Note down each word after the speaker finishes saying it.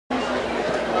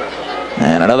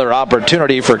And another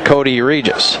opportunity for Cody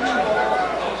Regis.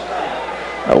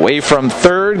 Away from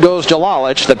third goes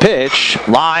Jalalich. The pitch,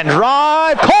 line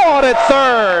drive, caught at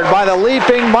third by the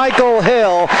leaping Michael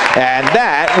Hill, and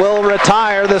that will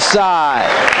retire the side.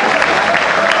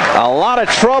 A lot of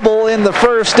trouble in the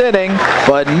first inning,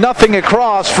 but nothing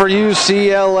across for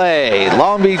UCLA.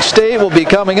 Long Beach State will be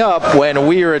coming up when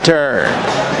we return.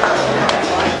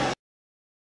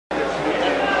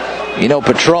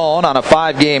 Patron on a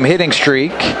 5-game hitting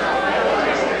streak.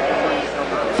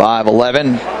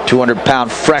 5'11",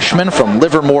 200-pound freshman from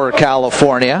Livermore,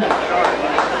 California.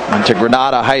 Went to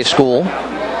Granada High School.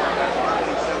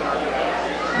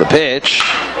 The pitch,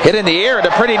 hit in the air into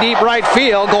pretty deep right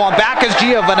field. Going back is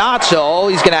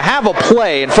Giovinazzo. He's going to have a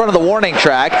play in front of the warning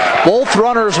track. Both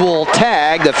runners will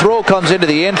tag. The throw comes into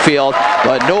the infield,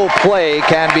 but no play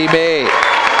can be made.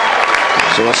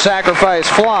 So a sacrifice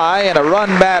fly and a run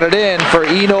batted in for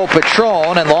Eno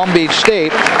Patron, and Long Beach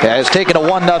State has taken a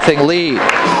 1-0 lead.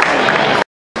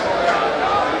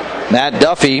 Matt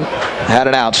Duffy had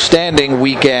an outstanding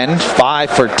weekend, 5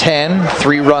 for 10,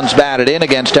 3 runs batted in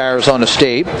against Arizona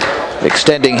State,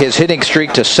 extending his hitting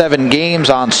streak to 7 games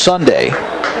on Sunday,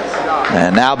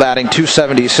 and now batting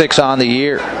 .276 on the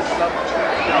year.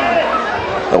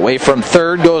 Away from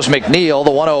third goes McNeil,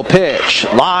 the 1-0 pitch.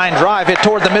 Line drive hit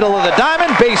toward the middle of the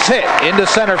diamond, base hit into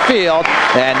center field,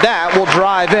 and that will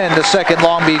drive in the second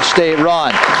Long Beach State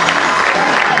run.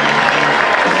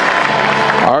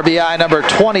 RBI number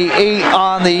 28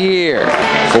 on the year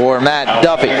for Matt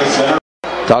Duffy.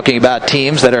 Talking about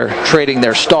teams that are trading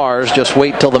their stars, just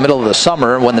wait till the middle of the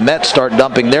summer when the Mets start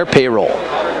dumping their payroll.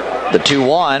 The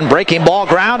 2-1, breaking ball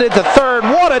grounded to third.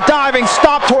 What a diving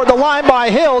stop toward the line by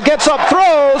Hill. Gets up,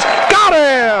 throws, got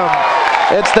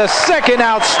him! It's the second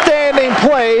outstanding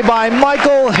play by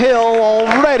Michael Hill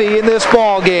already in this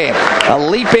ball game. A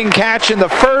leaping catch in the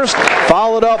first,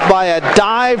 followed up by a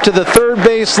dive to the third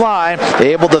base line.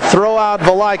 Able to throw out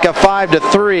Valaika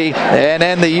 5-3 and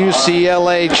end the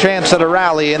UCLA chance at a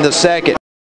rally in the second.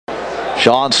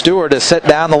 Sean Stewart has set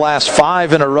down the last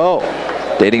 5 in a row,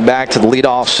 dating back to the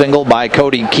leadoff single by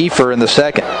Cody Kiefer in the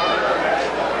second.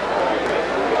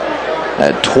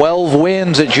 Had 12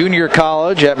 wins at junior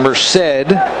college at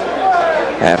Merced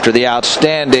after the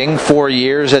outstanding 4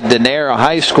 years at Denair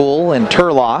High School in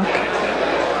Turlock.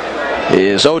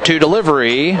 His 0-2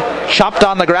 delivery, chopped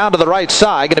on the ground to the right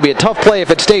side. Going to be a tough play if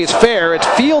it stays fair. It's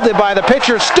fielded by the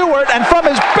pitcher Stewart, and from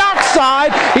his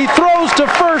backside, he throws to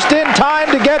first in time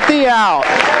to get the out.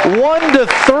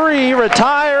 1-3,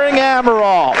 retiring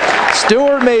Amaral.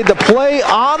 Stewart made the play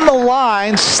on the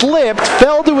line, slipped,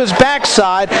 fell to his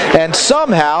backside, and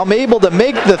somehow able to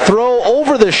make the throw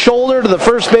over the shoulder to the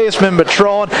first baseman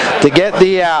Patron to get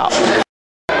the out.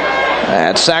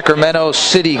 At Sacramento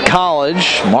City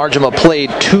College, Marjama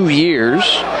played 2 years,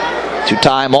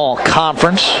 2-time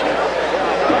All-Conference.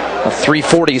 A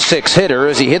 .346 hitter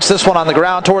as he hits this one on the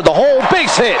ground toward the hole.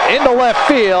 Base hit into left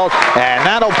field, and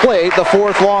that'll plate the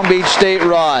 4th Long Beach State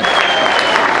run.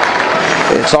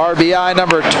 It's RBI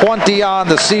number 20 on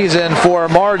the season for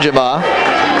Marjama,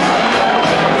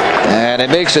 and it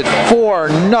makes it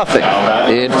 4-0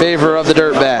 in favor of the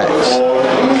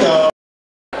Dirtbags.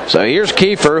 So here's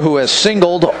Kiefer, who has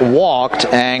singled, walked,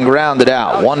 and grounded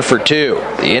out. 1 for 2.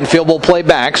 The infield will play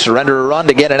back, surrender a run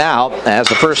to get it out, as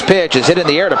the first pitch is hit in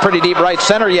the air to pretty deep right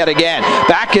center yet again.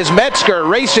 Back is Metzger,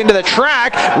 racing to the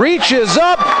track, reaches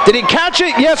up. Did he catch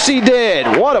it? Yes, he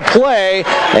did. What a play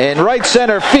in right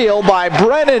center field by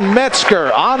Brennan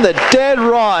Metzger on the dead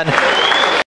run.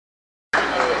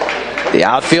 The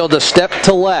outfield a step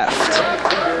to left.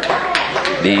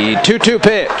 The 2-2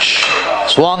 pitch.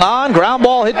 Swung on, ground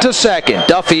ball hit to second.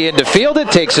 Duffy in to field it,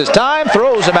 takes his time,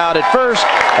 throws him out at first,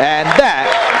 and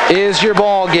that is your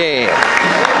ball game.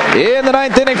 In the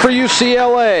 9th inning for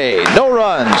UCLA, no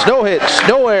runs, no hits,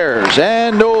 no errors,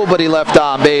 and nobody left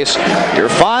on base. Your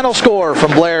final score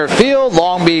from Blair Field,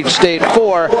 Long Beach State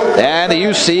 4 and the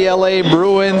UCLA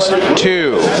Bruins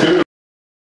 2.